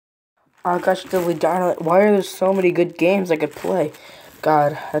Oh gosh, Deadly Dynamite. Why are there so many good games I could play?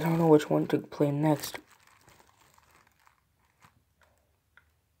 God, I don't know which one to play next.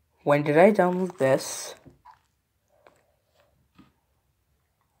 When did I download this?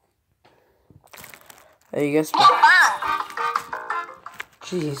 I guess.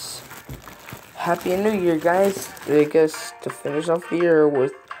 Jeez. Happy New Year, guys. I guess to finish off the year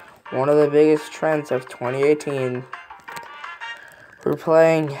with one of the biggest trends of 2018. We're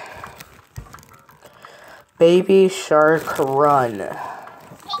playing Baby Shark Run. Here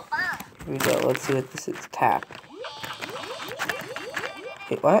we go. Let's see what this is. Tap.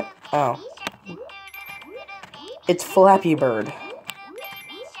 Wait, what? Oh. It's Flappy Bird.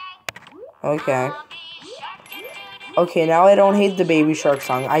 Okay. Okay, now I don't hate the Baby Shark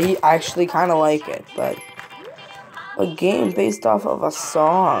song. I actually kind of like it, but a game based off of a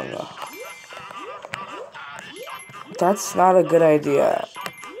song. That's not a good idea.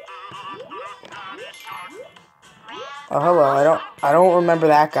 Oh, hello. I don't remember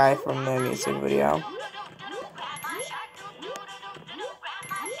that guy from the music video.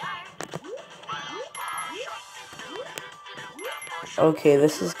 Okay,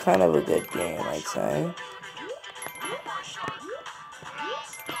 this is kind of a good game, I'd say.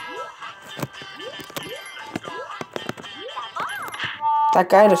 That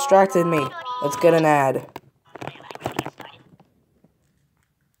guy distracted me. Let's get an ad.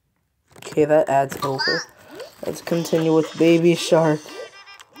 Okay, that ad's over. Let's continue with Baby Shark.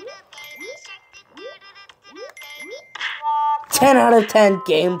 10 out of 10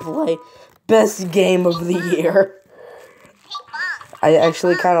 gameplay. Best game of the year. I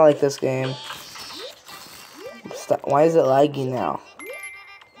actually kind of like this game. Stop. Why is it laggy now?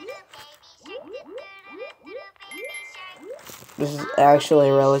 This is actually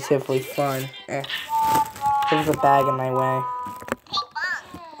relatively fun. There's a bag in my way.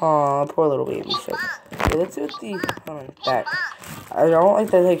 Aw, poor little baby shark. Okay, let's do the back. I don't like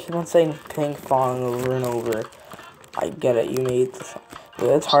that they keep on saying ping pong over and over. I get it, you made this. Wait,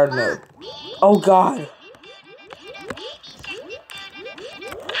 that's hard mode. Oh god!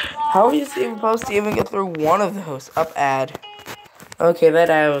 How are you supposed to even get through one of those? Up ad. Okay,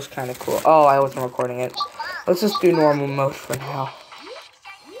 that ad was kind of cool. Oh, I wasn't recording it. Let's just do normal mode for now.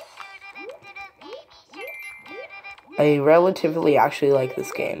 I relatively actually like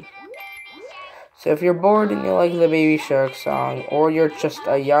this game. So if you're bored and you like the Baby Shark song, or you're just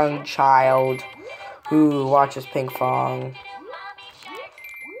a young child who watches Ping Pong,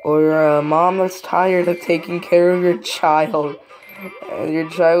 or you're a mom that's tired of taking care of your child, and your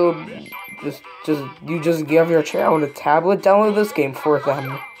child you just give your child a tablet, download this game for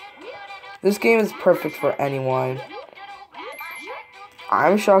them. This game is perfect for anyone.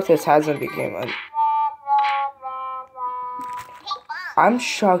 I'm shocked this hasn't become a... I'm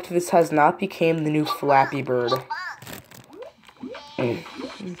shocked this has not become the new Flappy Bird.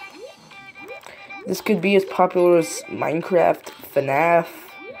 This could be as popular as Minecraft, FNAF,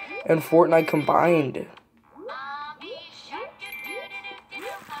 and Fortnite combined.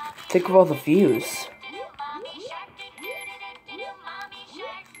 Think of all the views.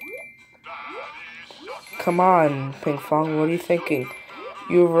 Come on, Ping Pong, what are you thinking?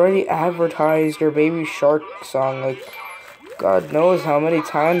 You've already advertised your Baby Shark song like God knows how many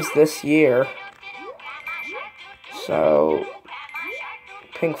times this year. So,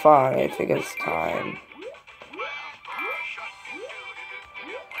 Ping Pong, I think it's time.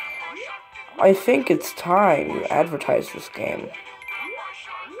 I think it's time you advertise this game.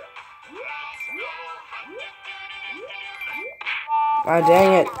 Ah,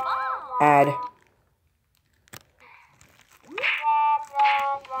 dang it. Ad.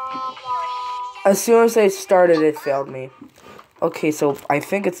 As soon as I started, it failed me. Okay, so I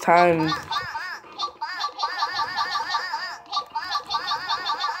think it's time.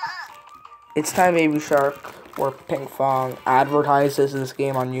 It's time Baby Shark or Ping Pong advertises this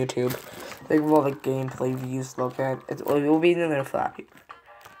game on YouTube. Think of all the gameplay views look at. It will be in the Flappy Bird.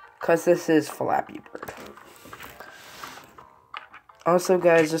 Because this is Flappy Bird. Also,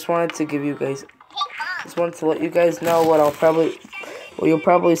 guys, just wanted to let you guys know what you'll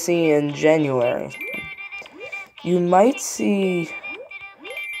probably see in January. You might see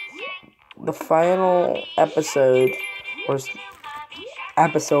the final episode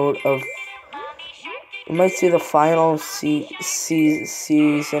you might see the final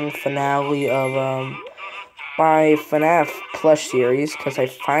season finale of my FNAF plush series, because I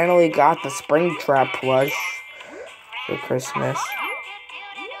finally got the Springtrap plush for Christmas.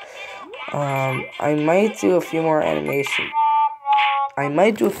 I might do a few more animations.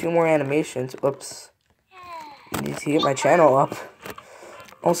 Whoops. I need to get my channel up.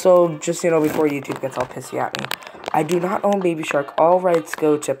 Also, just, before YouTube gets all pissy at me, I do not own Baby Shark. All rights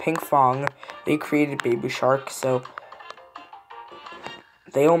go to Pinkfong. They created Baby Shark, so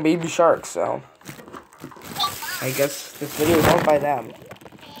they own Baby Shark, so I guess this video is owned by them.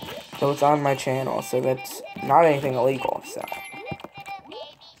 So it's on my channel, so that's not anything illegal, so.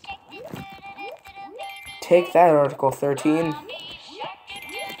 Take that, Article 13.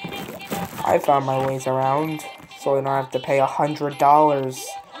 I found my ways around, so I don't have to pay $100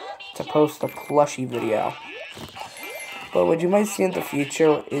 to post a plushie video. But what you might see in the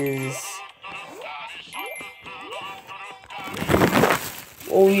future is...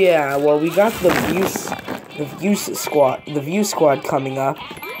 Oh yeah, well we got the View Squad coming up.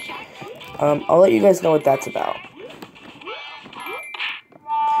 I'll let you guys know what that's about.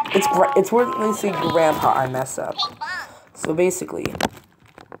 It's where they say Grandpa I mess up. So basically,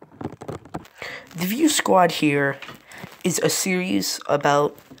 the View Squad here is a series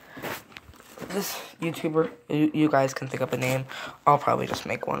about this YouTuber. You guys can think up a name. I'll probably just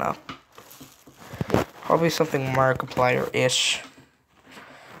make one up. Probably something Markiplier-ish.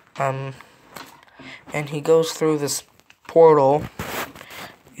 And he goes through this portal.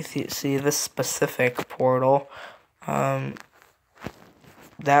 If you see this specific portal, that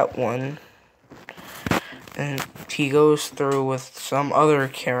one, and he goes through with some other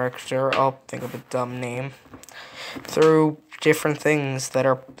character, I'll think of a dumb name, through different things that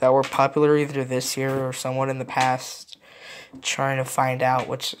were popular either this year or somewhat in the past, trying to find out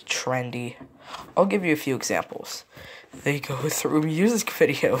what's trendy. I'll give you a few examples. They go through music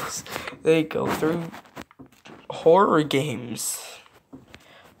videos. They go through horror games.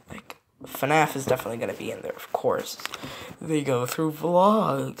 Like, FNAF is definitely going to be in there, of course. They go through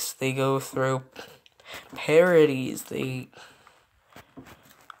vlogs. They go through parodies. They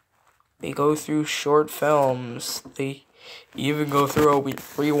go through short films. They even go through a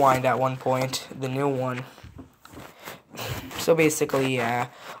Rewind at one point, the new one. So basically, yeah.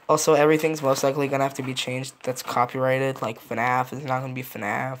 Also, everything's most likely going to have to be changed that's copyrighted. Like, FNAF is not going to be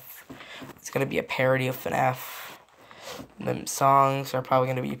FNAF. It's going to be a parody of FNAF. The songs are probably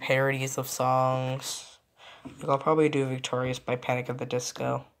going to be parodies of songs. Like, I'll probably do Victorious by Panic at the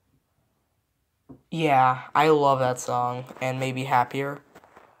Disco. Yeah, I love that song. And maybe Happier.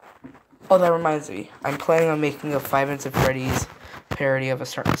 Oh, that reminds me. I'm planning on making a 5 Nights at Freddy's parody of a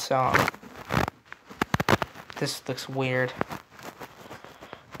certain song. This looks weird.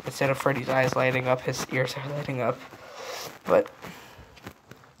 Instead of Freddy's eyes lighting up, his ears are lighting up. But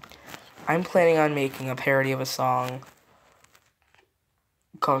I'm planning on making a parody of a song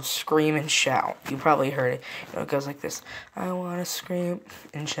called Scream and Shout. You probably heard it. It goes like this. I wanna scream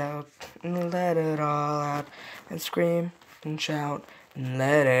and shout and let it all out. And scream and shout and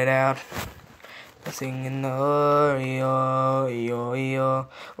let it out. Singing oh, yo, yo, yo.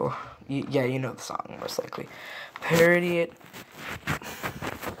 Or, yeah, you know the song, most likely. Parody it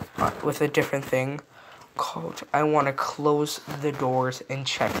with a different thing called I Want to Close the Doors and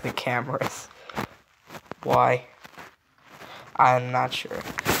Check the Cameras. Why? I'm not sure.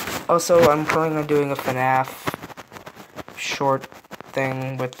 Also, I'm planning on doing a FNAF short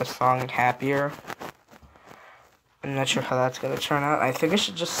thing with the song Happier. I'm not sure how that's going to turn out. I think I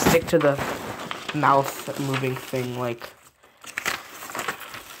should just stick to the mouth moving thing, like...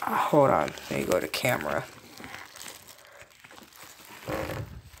 hold on. Let me go to camera.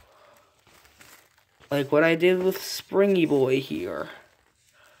 Like what I did with Springy Boy here.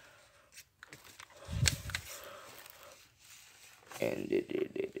 And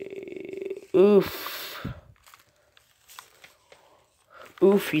oof.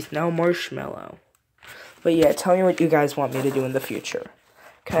 Oof, he's now Marshmallow. But yeah, tell me what you guys want me to do in the future.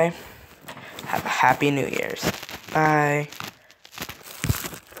 Okay? Have a happy New Year's. Bye.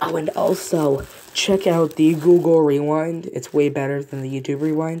 Oh, and also, check out the Google Rewind. It's way better than the YouTube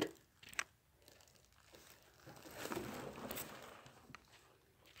Rewind.